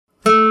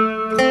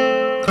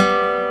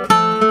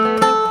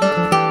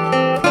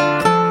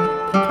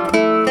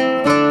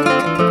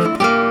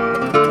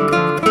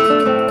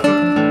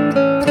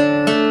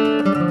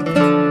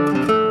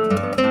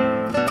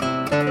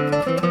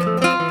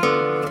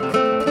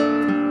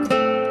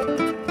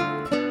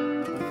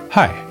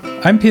Hi,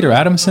 I'm Peter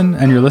Adamson,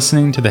 and you're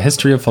listening to the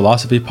History of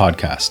Philosophy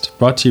podcast,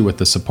 brought to you with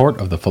the support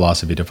of the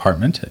Philosophy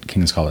Department at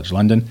King's College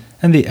London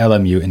and the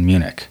LMU in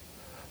Munich.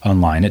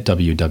 Online at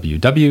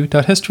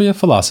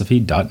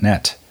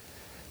www.historyofphilosophy.net.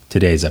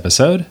 Today's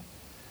episode,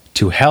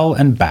 To Hell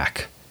and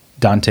Back,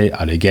 Dante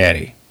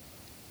Alighieri.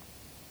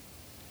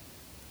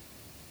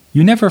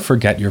 You never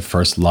forget your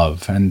first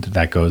love, and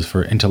that goes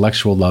for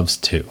intellectual loves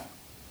too.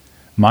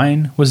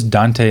 Mine was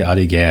Dante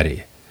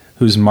Alighieri,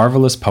 whose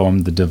marvelous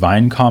poem The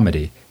Divine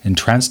Comedy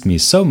entranced me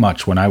so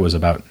much when I was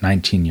about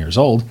 19 years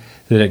old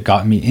that it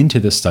got me into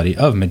the study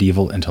of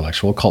medieval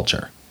intellectual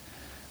culture.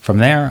 From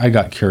there, I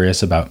got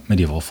curious about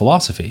medieval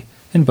philosophy,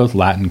 in both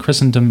Latin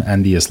Christendom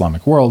and the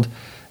Islamic world,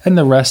 and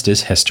the rest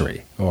is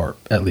history, or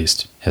at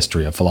least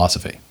history of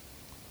philosophy.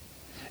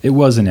 It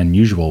was an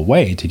unusual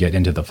way to get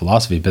into the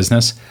philosophy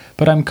business,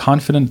 but I'm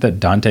confident that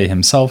Dante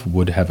himself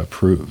would have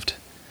approved.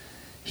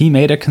 He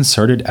made a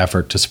concerted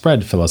effort to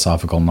spread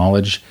philosophical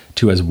knowledge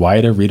to as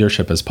wide a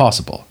readership as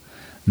possible,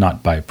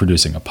 not by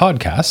producing a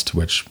podcast,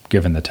 which,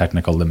 given the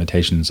technical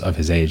limitations of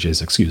his age,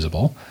 is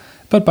excusable,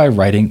 but by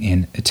writing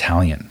in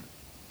Italian.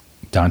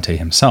 Dante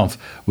himself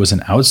was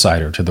an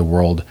outsider to the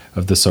world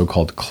of the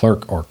so-called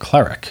clerk or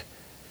cleric.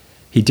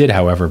 He did,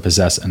 however,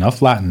 possess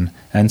enough Latin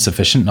and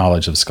sufficient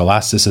knowledge of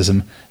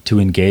scholasticism to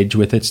engage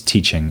with its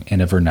teaching in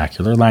a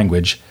vernacular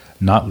language,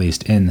 not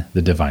least in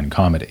the Divine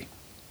Comedy.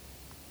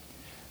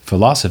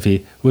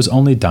 Philosophy was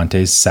only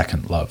Dante's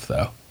second love,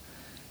 though.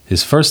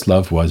 His first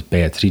love was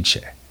Beatrice.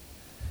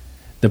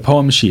 The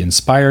poems she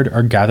inspired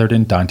are gathered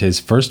in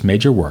Dante's first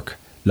major work,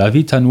 La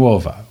Vita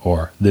Nuova,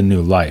 or The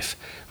New Life,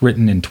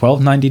 written in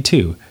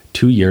 1292,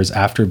 2 years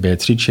after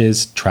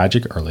Beatrice's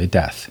tragic early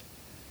death.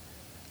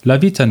 La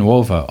Vita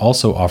Nuova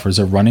also offers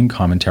a running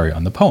commentary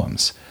on the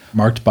poems,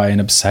 marked by an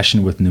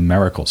obsession with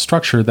numerical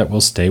structure that will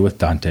stay with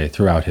Dante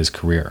throughout his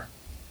career.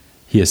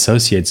 He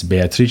associates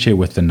Beatrice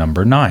with the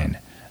number 9,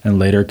 and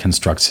later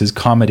constructs his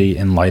comedy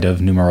in light of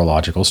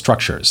numerological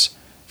structures.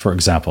 For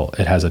example,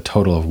 it has a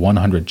total of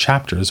 100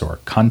 chapters, or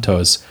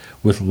cantos,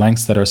 with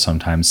lengths that are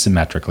sometimes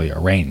symmetrically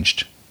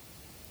arranged.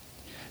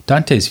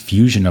 Dante's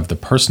fusion of the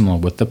personal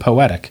with the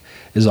poetic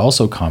is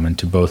also common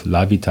to both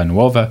La Vita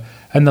Nuova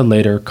and the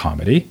later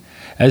comedy,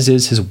 as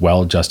is his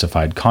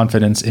well-justified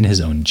confidence in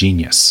his own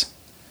genius.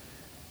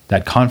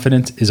 That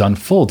confidence is on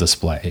full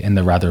display in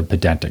the rather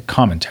pedantic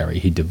commentary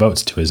he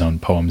devotes to his own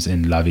poems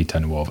in La Vita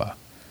Nuova.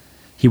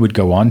 He would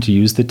go on to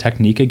use the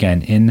technique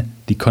again in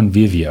the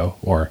Convivio,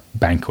 or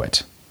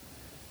Banquet.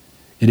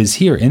 It is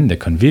here in the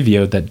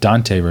Convivio that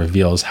Dante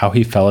reveals how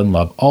he fell in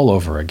love all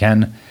over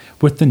again,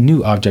 with the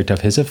new object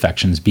of his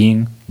affections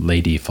being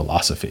Lady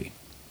Philosophy.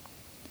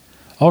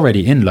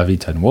 Already in La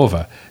Vita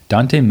Nuova,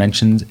 Dante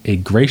mentions a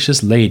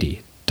gracious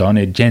lady,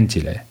 Donna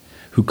Gentile,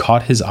 who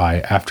caught his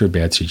eye after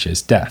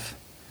Beatrice's death.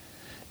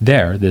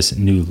 There, this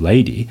new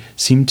lady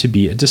seemed to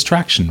be a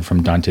distraction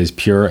from Dante's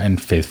pure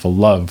and faithful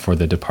love for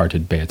the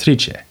departed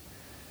Beatrice.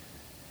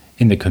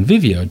 In the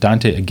Convivio,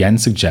 Dante again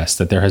suggests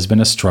that there has been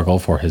a struggle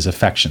for his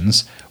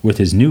affections, with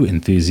his new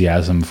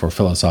enthusiasm for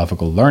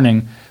philosophical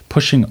learning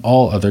pushing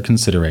all other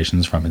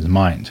considerations from his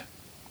mind.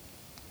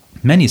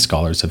 Many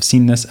scholars have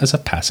seen this as a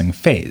passing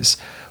phase,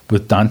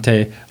 with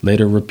Dante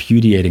later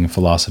repudiating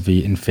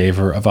philosophy in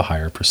favor of a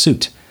higher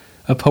pursuit,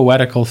 a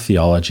poetical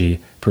theology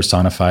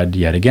personified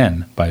yet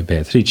again by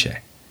Beatrice.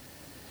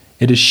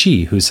 It is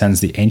she who sends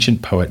the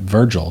ancient poet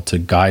Virgil to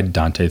guide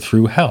Dante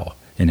through hell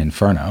in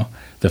Inferno,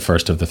 the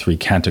first of the 3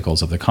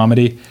 canticles of the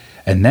comedy,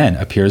 and then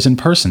appears in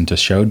person to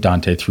show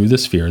Dante through the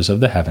spheres of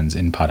the heavens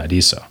in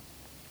Paradiso.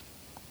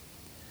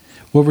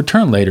 We'll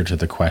return later to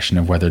the question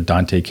of whether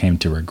Dante came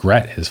to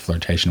regret his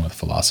flirtation with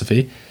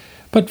philosophy,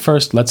 but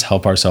first let's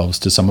help ourselves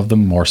to some of the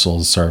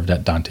morsels served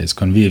at Dante's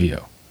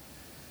Convivio.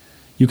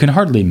 You can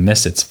hardly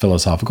miss its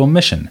philosophical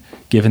mission,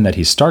 given that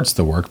he starts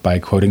the work by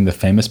quoting the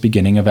famous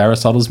beginning of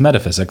Aristotle's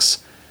Metaphysics,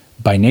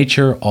 "By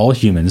nature all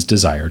humans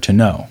desire to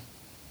know."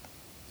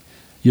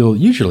 You'll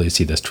usually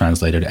see this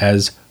translated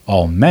as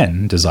 "all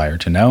men desire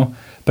to know,"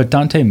 but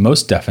Dante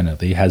most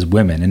definitely has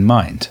women in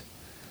mind.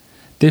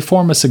 They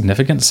form a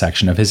significant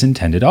section of his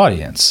intended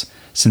audience,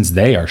 since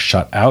they are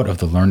shut out of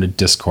the learned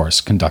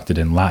discourse conducted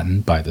in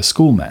Latin by the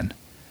schoolmen.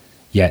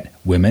 Yet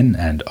women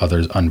and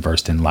others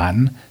unversed in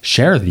Latin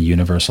share the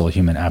universal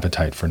human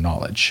appetite for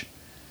knowledge.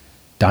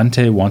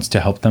 Dante wants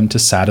to help them to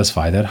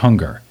satisfy that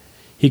hunger.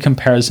 He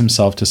compares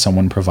himself to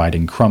someone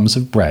providing crumbs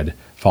of bread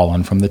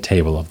fallen from the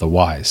table of the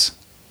wise.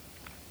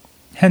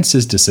 Hence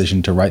his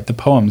decision to write the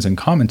poems and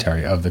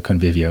commentary of the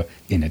Convivio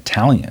in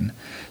Italian,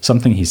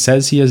 something he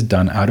says he has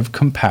done out of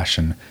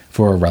compassion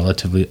for a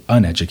relatively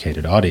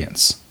uneducated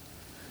audience.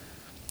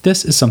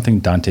 This is something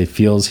Dante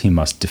feels he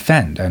must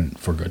defend, and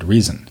for good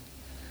reason.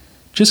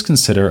 Just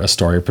consider a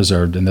story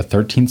preserved in the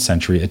 13th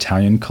century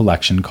Italian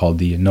collection called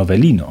the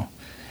Novellino,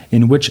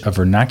 in which a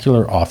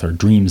vernacular author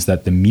dreams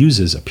that the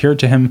muses appear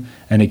to him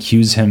and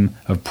accuse him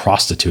of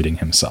prostituting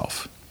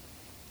himself.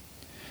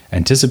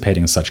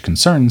 Anticipating such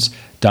concerns,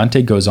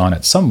 Dante goes on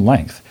at some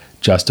length,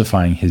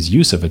 justifying his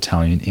use of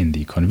Italian in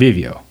the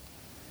Convivio.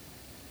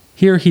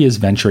 Here he is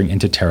venturing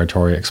into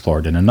territory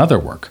explored in another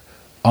work,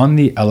 On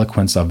the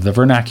Eloquence of the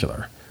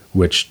Vernacular,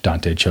 which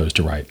Dante chose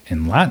to write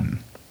in Latin.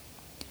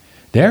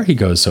 There he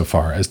goes so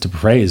far as to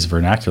praise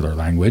vernacular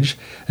language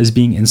as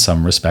being in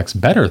some respects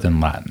better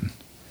than Latin.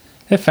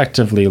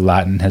 Effectively,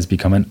 Latin has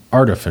become an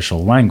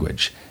artificial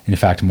language, in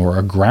fact more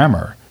a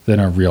grammar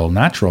than a real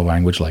natural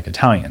language like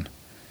Italian.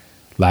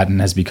 Latin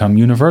has become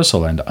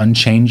universal and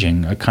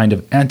unchanging, a kind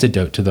of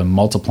antidote to the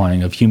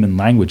multiplying of human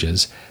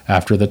languages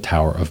after the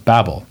Tower of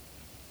Babel.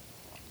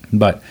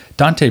 But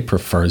Dante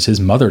prefers his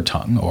mother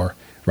tongue, or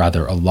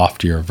rather a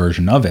loftier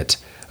version of it,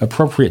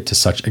 appropriate to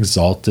such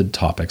exalted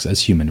topics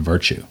as human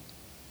virtue.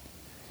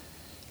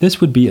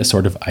 This would be a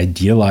sort of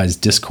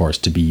idealized discourse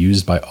to be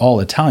used by all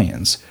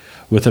Italians,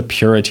 with a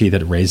purity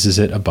that raises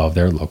it above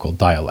their local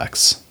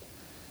dialects.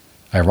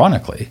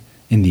 Ironically,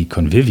 in the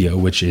Convivio,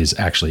 which is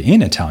actually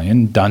in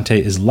Italian,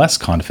 Dante is less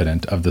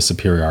confident of the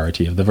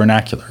superiority of the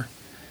vernacular.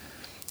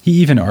 He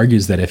even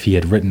argues that if he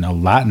had written a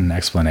Latin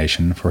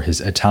explanation for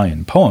his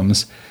Italian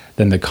poems,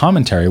 then the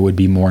commentary would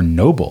be more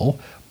noble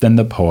than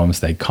the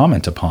poems they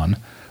comment upon,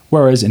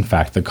 whereas in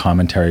fact the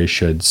commentary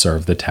should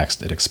serve the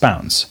text it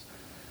expounds.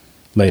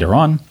 Later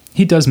on,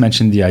 he does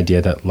mention the idea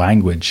that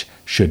language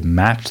should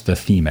match the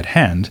theme at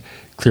hand,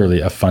 clearly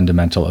a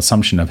fundamental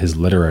assumption of his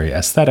literary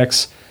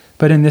aesthetics,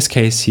 but in this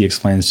case he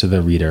explains to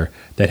the reader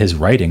that his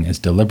writing is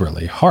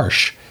deliberately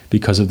harsh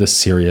because of the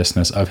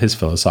seriousness of his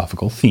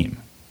philosophical theme.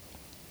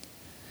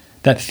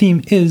 That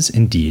theme is,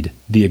 indeed,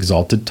 the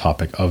exalted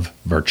topic of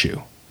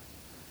virtue.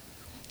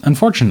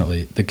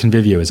 Unfortunately, the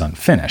Convivio is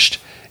unfinished.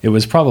 It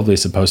was probably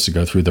supposed to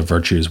go through the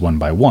virtues one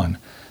by one,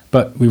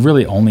 but we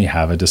really only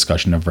have a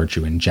discussion of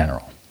virtue in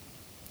general.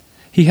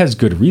 He has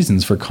good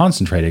reasons for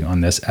concentrating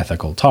on this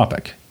ethical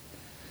topic.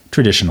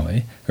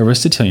 Traditionally,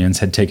 Aristotelians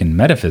had taken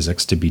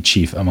metaphysics to be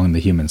chief among the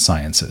human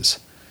sciences.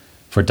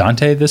 For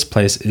Dante, this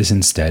place is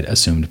instead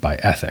assumed by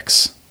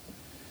ethics.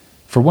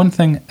 For one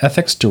thing,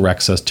 ethics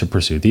directs us to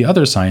pursue the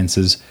other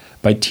sciences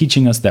by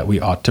teaching us that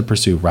we ought to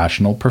pursue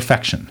rational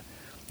perfection.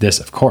 This,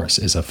 of course,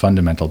 is a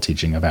fundamental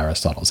teaching of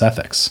Aristotle's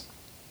ethics.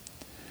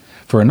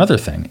 For another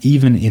thing,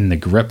 even in the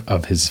grip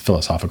of his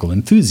philosophical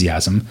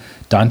enthusiasm,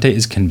 Dante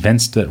is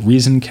convinced that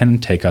reason can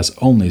take us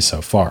only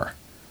so far.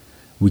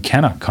 We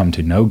cannot come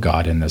to know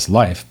God in this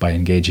life by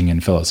engaging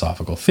in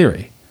philosophical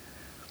theory.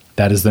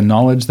 That is the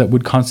knowledge that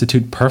would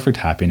constitute perfect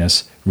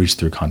happiness reached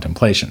through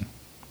contemplation.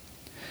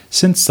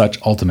 Since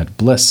such ultimate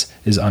bliss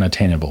is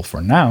unattainable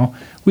for now,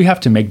 we have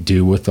to make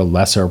do with the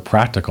lesser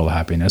practical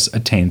happiness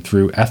attained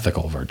through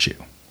ethical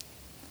virtue.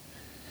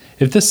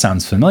 If this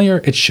sounds familiar,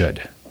 it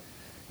should.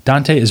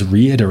 Dante is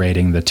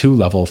reiterating the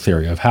two-level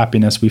theory of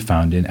happiness we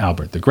found in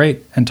Albert the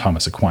Great and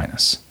Thomas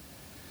Aquinas.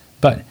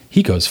 But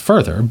he goes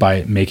further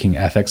by making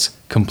ethics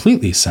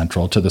completely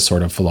central to the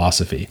sort of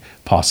philosophy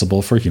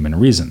possible for human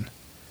reason.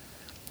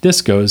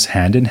 This goes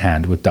hand in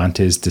hand with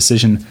Dante's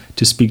decision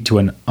to speak to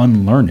an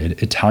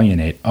unlearned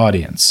Italianate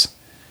audience.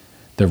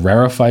 The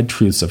rarefied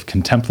truths of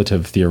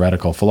contemplative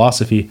theoretical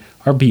philosophy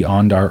are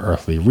beyond our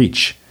earthly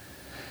reach.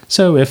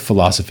 So if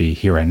philosophy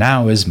here and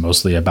now is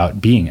mostly about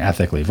being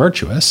ethically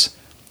virtuous,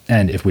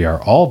 and if we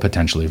are all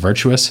potentially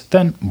virtuous,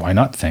 then why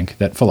not think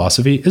that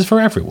philosophy is for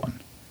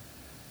everyone?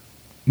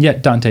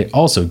 Yet Dante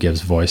also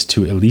gives voice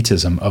to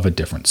elitism of a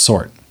different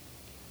sort.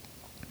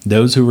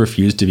 Those who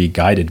refuse to be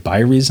guided by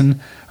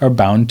reason are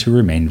bound to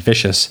remain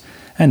vicious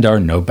and are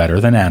no better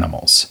than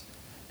animals.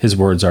 His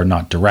words are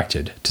not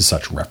directed to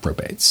such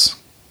reprobates.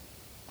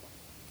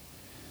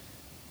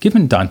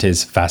 Given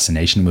Dante's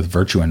fascination with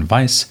virtue and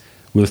vice,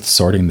 with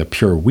sorting the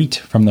pure wheat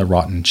from the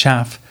rotten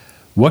chaff,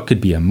 what could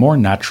be a more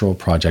natural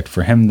project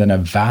for him than a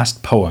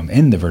vast poem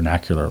in the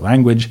vernacular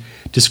language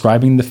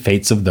describing the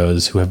fates of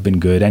those who have been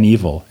good and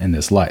evil in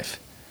this life?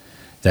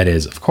 That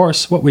is, of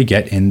course, what we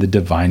get in the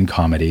Divine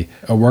Comedy,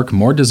 a work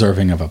more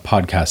deserving of a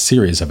podcast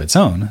series of its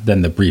own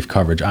than the brief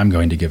coverage I'm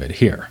going to give it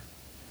here.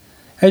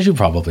 As you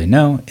probably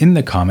know, in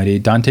the comedy,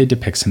 Dante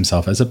depicts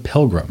himself as a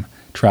pilgrim,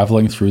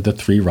 traveling through the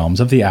three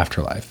realms of the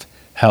afterlife: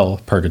 hell,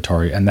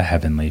 purgatory, and the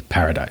heavenly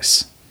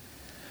paradise.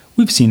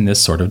 We've seen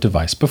this sort of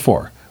device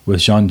before, with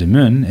Jean de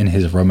Meun in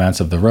his Romance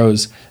of the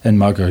Rose and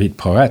Marguerite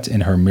Porete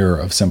in her Mirror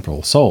of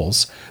Simple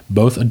Souls,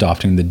 both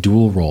adopting the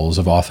dual roles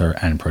of author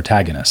and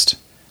protagonist.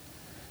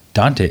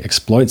 Dante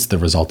exploits the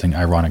resulting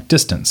ironic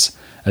distance,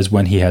 as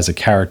when he has a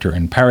character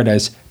in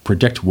paradise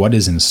predict what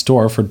is in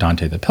store for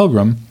Dante the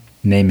Pilgrim,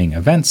 naming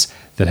events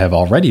that have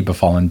already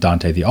befallen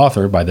Dante the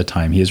author by the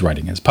time he is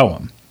writing his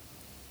poem.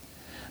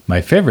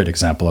 My favorite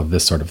example of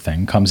this sort of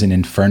thing comes in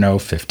Inferno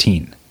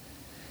 15.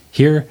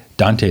 Here,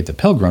 Dante the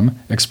Pilgrim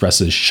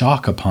expresses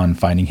shock upon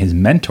finding his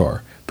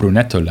mentor,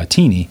 Brunetto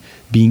Latini,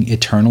 being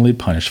eternally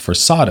punished for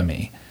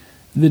sodomy,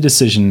 the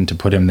decision to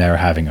put him there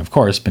having, of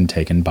course, been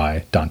taken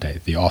by Dante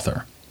the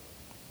author.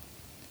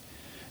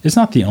 It's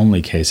not the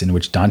only case in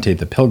which Dante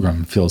the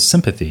Pilgrim feels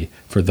sympathy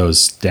for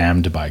those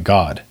damned by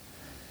God.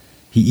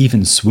 He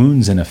even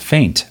swoons in a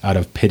faint out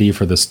of pity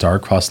for the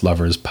star-crossed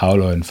lovers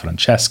Paolo and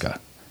Francesca.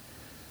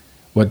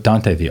 What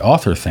Dante the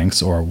author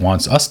thinks or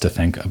wants us to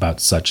think about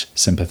such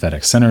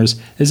sympathetic sinners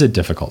is a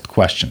difficult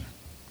question.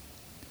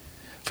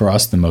 For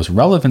us, the most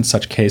relevant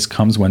such case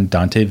comes when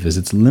Dante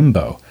visits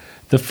Limbo,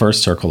 the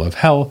first circle of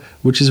hell,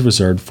 which is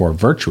reserved for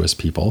virtuous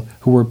people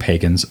who were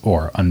pagans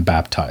or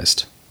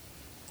unbaptized.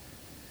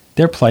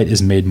 Their plight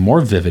is made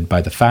more vivid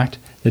by the fact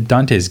that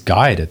Dante's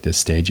guide at this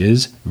stage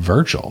is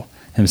Virgil,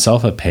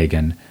 himself a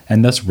pagan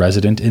and thus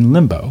resident in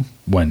Limbo,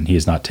 when he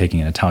is not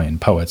taking an Italian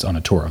poets on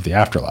a tour of the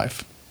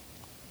afterlife.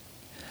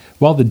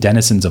 While the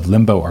denizens of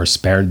Limbo are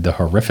spared the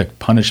horrific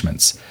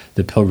punishments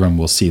the pilgrim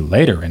will see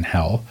later in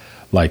hell,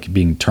 like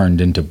being turned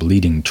into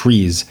bleeding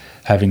trees,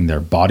 having their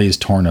bodies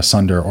torn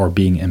asunder, or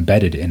being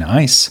embedded in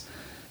ice,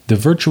 the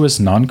virtuous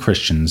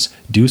non-Christians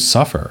do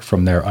suffer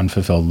from their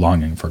unfulfilled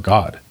longing for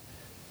God.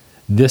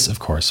 This, of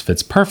course,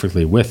 fits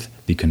perfectly with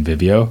the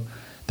Convivio.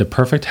 The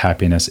perfect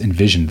happiness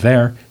envisioned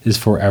there is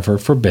forever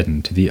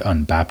forbidden to the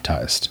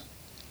unbaptized.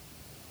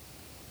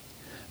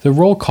 The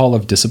roll call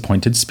of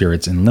disappointed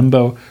spirits in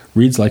Limbo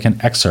reads like an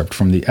excerpt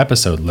from the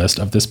episode list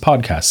of this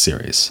podcast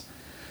series.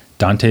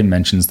 Dante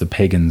mentions the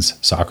pagans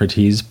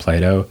Socrates,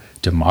 Plato,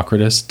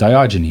 Democritus,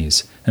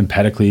 Diogenes,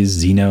 Empedocles,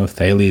 Zeno,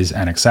 Thales,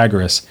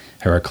 Anaxagoras,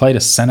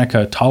 Heraclitus,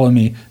 Seneca,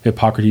 Ptolemy,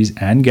 Hippocrates,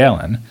 and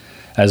Galen,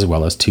 as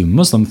well as two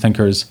Muslim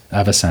thinkers,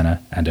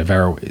 Avicenna and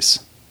Averroes.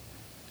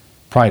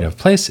 Pride of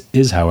place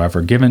is,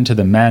 however, given to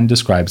the man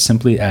described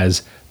simply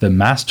as the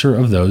master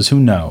of those who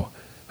know,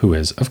 who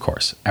is, of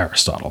course,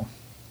 Aristotle.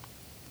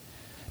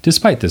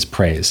 Despite this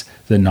praise,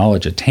 the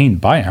knowledge attained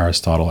by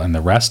Aristotle and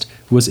the rest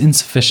was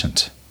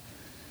insufficient.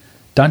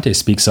 Dante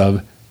speaks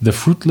of the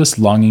fruitless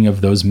longing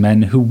of those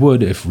men who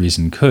would, if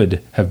reason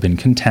could, have been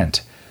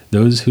content,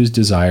 those whose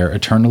desire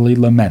eternally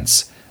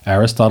laments,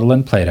 Aristotle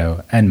and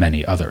Plato and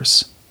many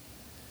others.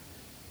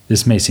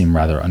 This may seem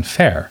rather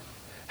unfair.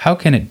 How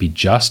can it be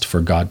just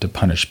for God to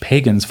punish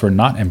pagans for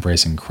not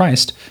embracing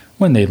Christ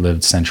when they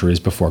lived centuries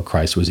before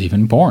Christ was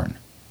even born?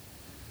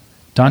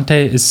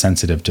 Dante is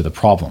sensitive to the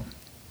problem.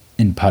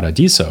 In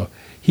Paradiso,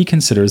 he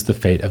considers the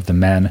fate of the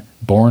man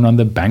born on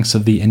the banks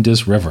of the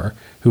Indus River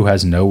who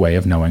has no way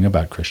of knowing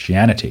about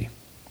Christianity.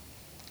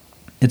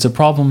 It's a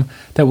problem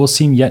that will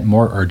seem yet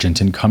more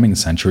urgent in coming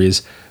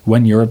centuries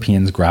when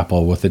Europeans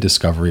grapple with the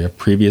discovery of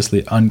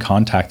previously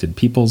uncontacted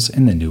peoples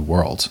in the New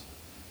World.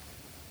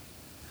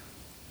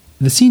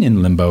 The scene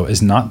in Limbo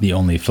is not the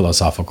only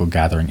philosophical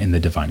gathering in the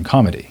Divine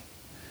Comedy.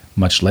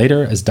 Much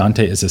later, as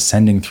Dante is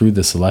ascending through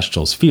the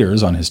celestial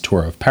spheres on his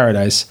tour of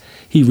paradise,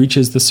 he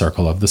reaches the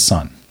Circle of the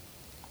Sun.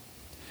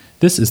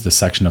 This is the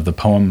section of the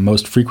poem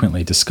most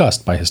frequently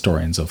discussed by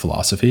historians of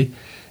philosophy,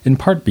 in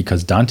part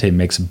because Dante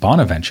makes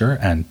Bonaventure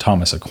and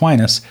Thomas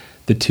Aquinas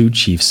the two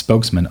chief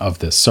spokesmen of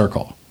this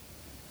circle.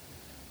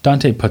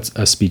 Dante puts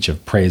a speech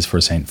of praise for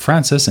St.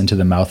 Francis into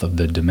the mouth of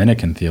the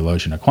Dominican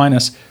theologian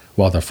Aquinas,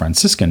 while the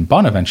Franciscan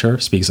Bonaventure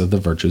speaks of the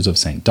virtues of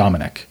St.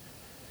 Dominic.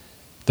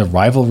 The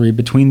rivalry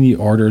between the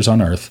orders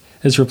on earth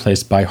is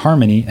replaced by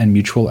harmony and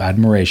mutual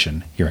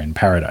admiration here in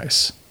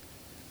paradise.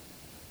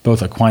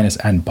 Both Aquinas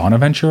and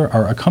Bonaventure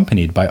are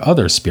accompanied by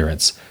other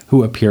spirits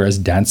who appear as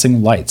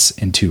dancing lights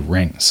in two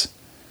rings.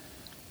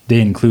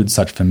 They include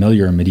such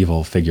familiar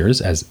medieval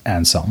figures as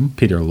Anselm,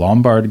 Peter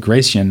Lombard,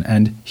 Gratian,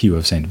 and Hugh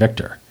of St.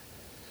 Victor.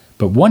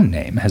 But one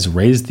name has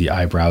raised the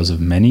eyebrows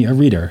of many a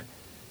reader,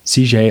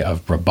 Sige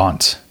of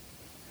Brabant.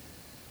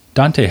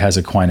 Dante has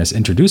Aquinas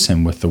introduce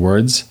him with the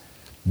words,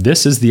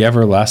 "This is the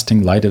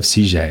everlasting light of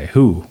Sige,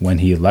 who, when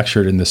he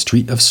lectured in the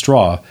Street of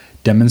Straw,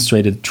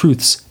 demonstrated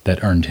truths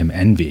that earned him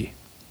envy."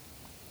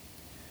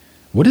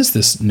 What is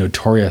this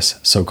notorious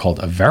so-called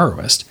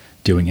Averroist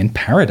doing in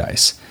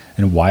paradise,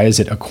 and why is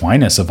it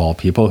Aquinas of all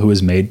people who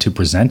is made to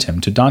present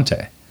him to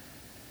Dante?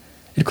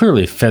 It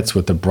clearly fits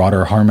with the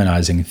broader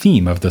harmonizing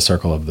theme of the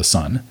Circle of the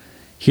Sun.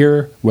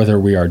 Here, whether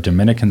we are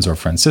Dominicans or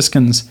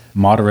Franciscans,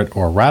 moderate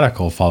or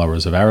radical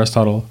followers of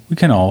Aristotle, we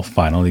can all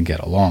finally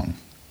get along.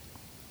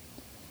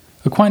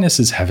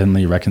 Aquinas'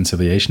 heavenly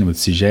reconciliation with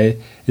Sige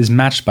is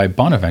matched by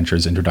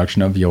Bonaventure's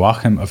introduction of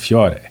Joachim of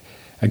Fiore,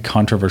 a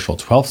controversial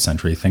 12th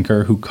century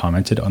thinker who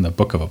commented on the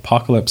Book of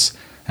Apocalypse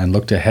and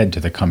looked ahead to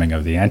the coming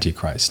of the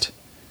Antichrist.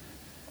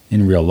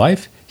 In real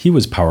life, he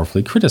was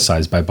powerfully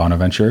criticized by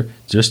Bonaventure,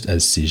 just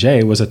as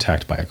Sige was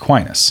attacked by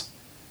Aquinas.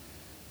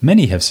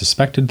 Many have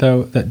suspected,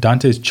 though, that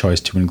Dante's choice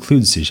to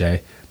include Sige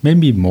may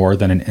be more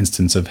than an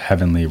instance of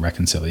heavenly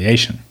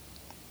reconciliation.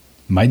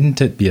 Mightn't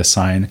it be a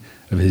sign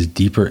of his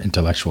deeper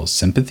intellectual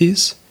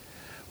sympathies?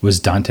 Was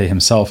Dante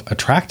himself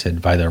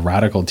attracted by the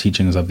radical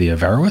teachings of the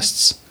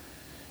Averroists?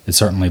 It's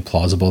certainly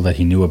plausible that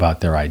he knew about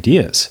their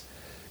ideas.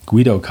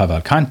 Guido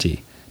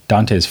Cavalcanti,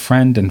 Dante's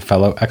friend and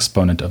fellow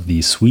exponent of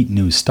the sweet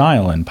new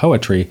style in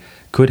poetry,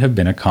 could have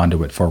been a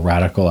conduit for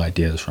radical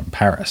ideas from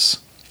Paris.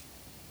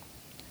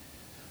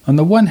 On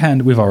the one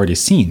hand, we've already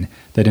seen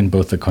that in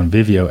both the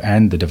Convivio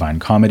and the Divine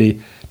Comedy,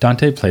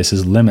 Dante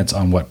places limits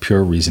on what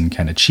pure reason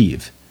can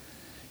achieve.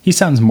 He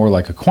sounds more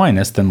like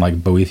Aquinas than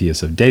like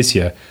Boethius of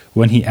Dacia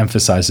when he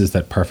emphasizes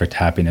that perfect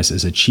happiness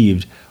is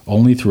achieved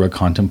only through a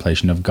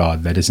contemplation of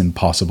God that is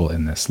impossible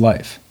in this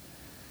life.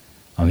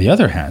 On the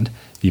other hand,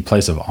 The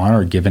place of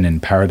honor given in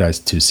Paradise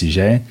to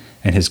Sige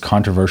and his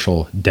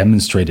controversial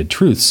demonstrated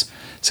truths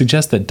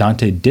suggest that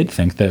Dante did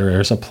think that there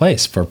is a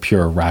place for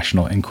pure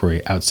rational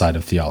inquiry outside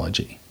of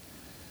theology.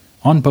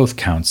 On both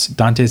counts,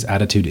 Dante's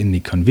attitude in the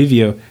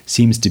Convivio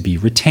seems to be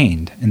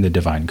retained in the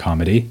Divine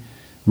Comedy.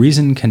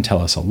 Reason can tell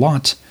us a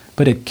lot,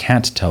 but it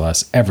can't tell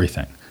us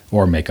everything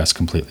or make us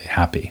completely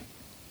happy.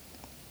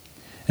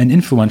 An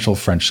influential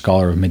French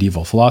scholar of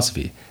medieval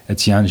philosophy,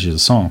 Etienne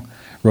Gilson,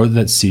 wrote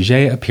that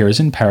Sige appears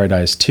in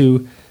Paradise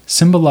to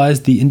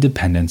symbolize the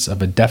independence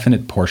of a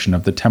definite portion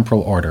of the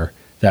temporal order,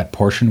 that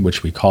portion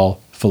which we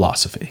call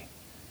philosophy.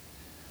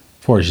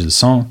 For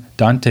Gilson,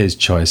 Dante's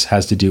choice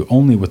has to do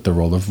only with the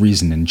role of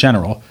reason in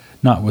general,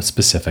 not with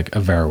specific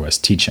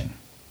Averroist teaching.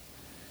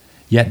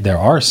 Yet there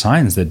are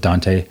signs that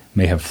Dante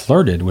may have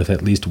flirted with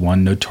at least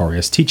one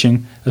notorious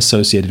teaching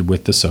associated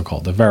with the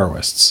so-called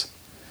Averroists,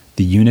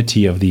 the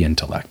unity of the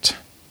intellect.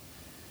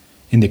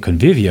 In the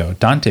Convivio,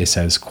 Dante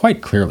says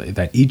quite clearly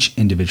that each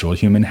individual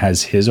human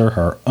has his or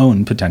her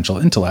own potential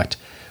intellect,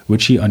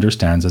 which he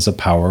understands as a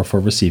power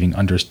for receiving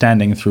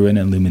understanding through an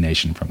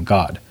illumination from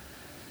God.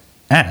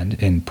 And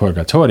in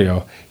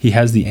Purgatorio, he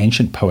has the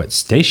ancient poet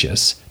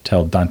Statius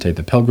tell Dante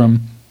the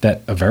Pilgrim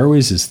that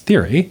Averroes'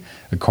 theory,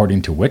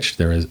 according to which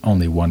there is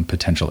only one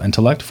potential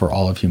intellect for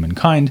all of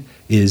humankind,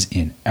 is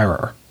in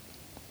error.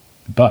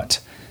 But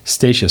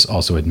Statius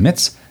also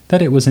admits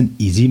that it was an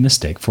easy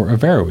mistake for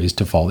Averroes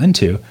to fall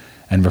into,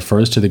 and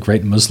refers to the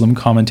great Muslim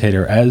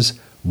commentator as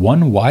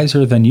one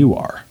wiser than you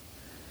are.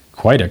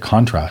 Quite a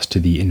contrast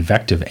to the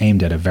invective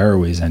aimed at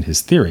Averroes and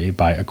his theory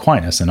by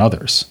Aquinas and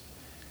others.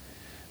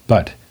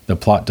 But the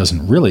plot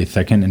doesn't really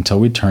thicken until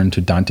we turn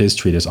to Dante's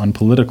treatise on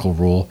political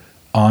rule,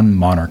 On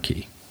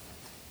Monarchy.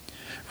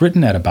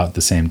 Written at about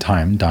the same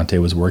time Dante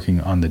was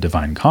working on the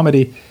Divine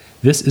Comedy,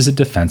 this is a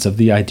defense of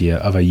the idea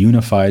of a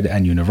unified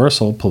and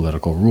universal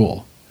political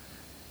rule.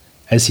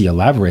 As he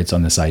elaborates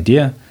on this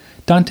idea,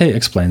 Dante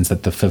explains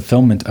that the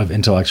fulfillment of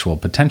intellectual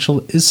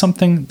potential is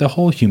something the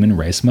whole human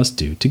race must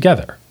do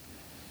together.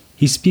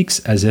 He speaks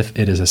as if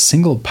it is a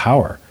single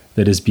power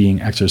that is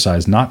being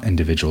exercised not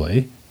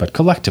individually, but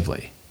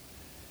collectively.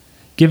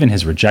 Given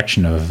his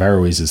rejection of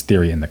Averroes'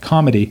 theory in the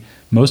comedy,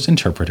 most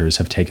interpreters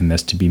have taken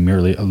this to be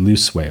merely a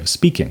loose way of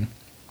speaking.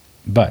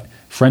 But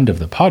friend of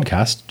the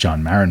podcast,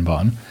 John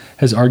Marenbaum,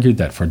 has argued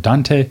that for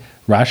Dante,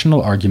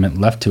 rational argument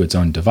left to its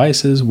own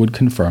devices would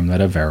confirm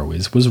that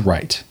Averroes was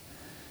right.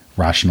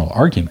 Rational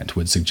argument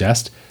would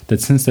suggest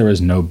that since there is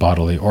no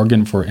bodily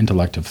organ for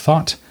intellective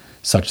thought,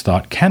 such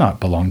thought cannot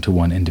belong to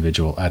one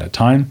individual at a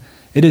time,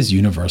 it is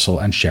universal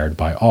and shared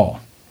by all.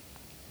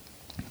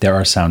 There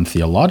are sound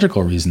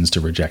theological reasons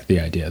to reject the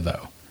idea,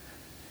 though.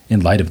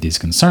 In light of these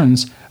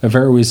concerns,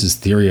 Averroes'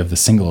 theory of the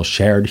single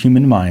shared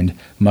human mind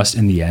must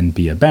in the end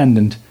be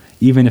abandoned,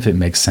 even if it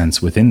makes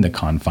sense within the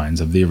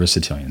confines of the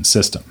Aristotelian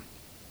system.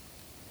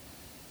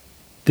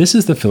 This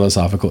is the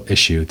philosophical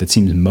issue that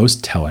seems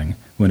most telling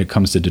when it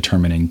comes to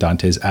determining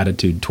Dante's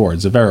attitude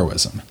towards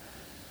Averroism,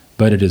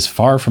 but it is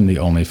far from the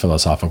only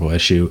philosophical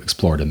issue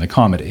explored in the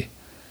comedy.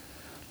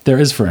 There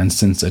is, for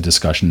instance, a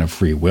discussion of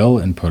free will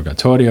in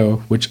Purgatorio,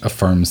 which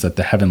affirms that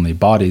the heavenly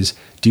bodies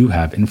do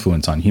have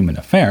influence on human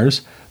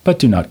affairs, but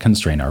do not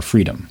constrain our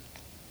freedom.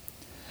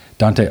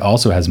 Dante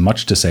also has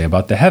much to say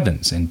about the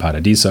heavens in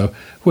Paradiso,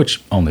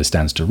 which only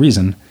stands to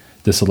reason.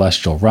 The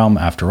celestial realm,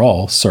 after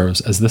all,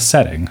 serves as the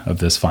setting of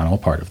this final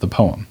part of the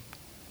poem.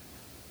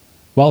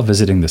 While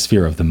visiting the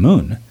sphere of the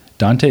moon,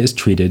 Dante is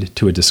treated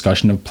to a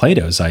discussion of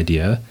Plato's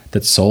idea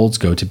that souls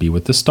go to be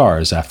with the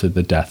stars after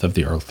the death of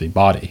the earthly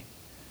body.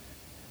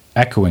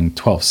 Echoing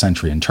 12th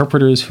century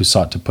interpreters who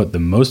sought to put the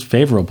most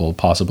favorable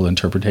possible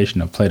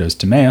interpretation of Plato's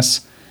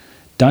Timaeus,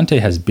 Dante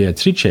has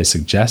Beatrice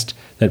suggest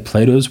that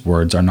Plato's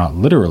words are not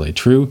literally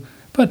true,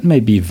 but may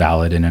be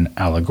valid in an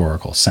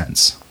allegorical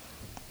sense.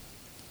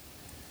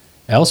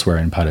 Elsewhere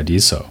in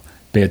Paradiso,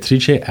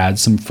 Beatrice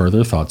adds some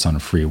further thoughts on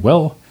free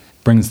will,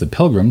 brings the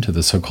pilgrim to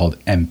the so-called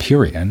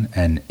Empyrean,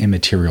 an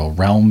immaterial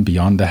realm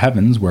beyond the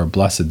heavens where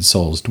blessed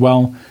souls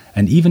dwell,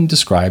 and even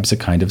describes a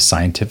kind of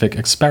scientific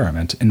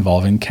experiment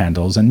involving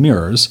candles and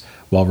mirrors,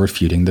 while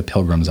refuting the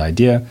pilgrim's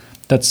idea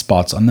that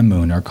spots on the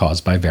moon are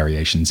caused by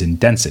variations in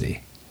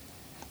density.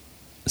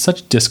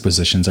 Such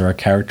disquisitions are a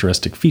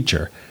characteristic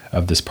feature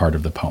of this part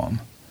of the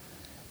poem.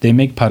 They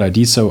make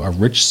Paradiso a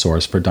rich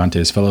source for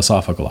Dante's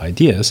philosophical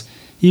ideas,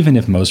 even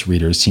if most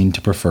readers seem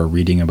to prefer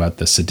reading about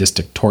the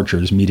sadistic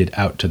tortures meted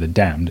out to the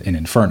damned in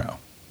Inferno.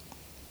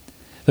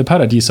 The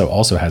Paradiso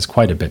also has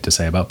quite a bit to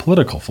say about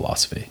political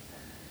philosophy.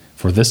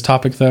 For this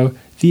topic, though,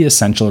 the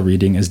essential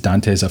reading is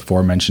Dante's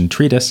aforementioned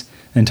treatise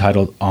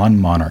entitled On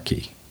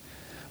Monarchy.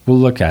 We'll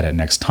look at it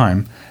next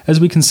time as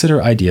we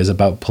consider ideas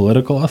about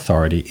political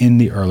authority in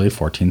the early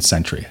 14th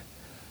century.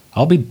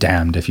 I'll be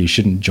damned if you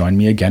shouldn't join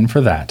me again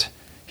for that,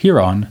 here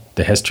on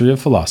The History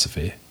of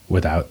Philosophy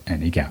Without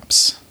Any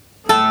Gaps.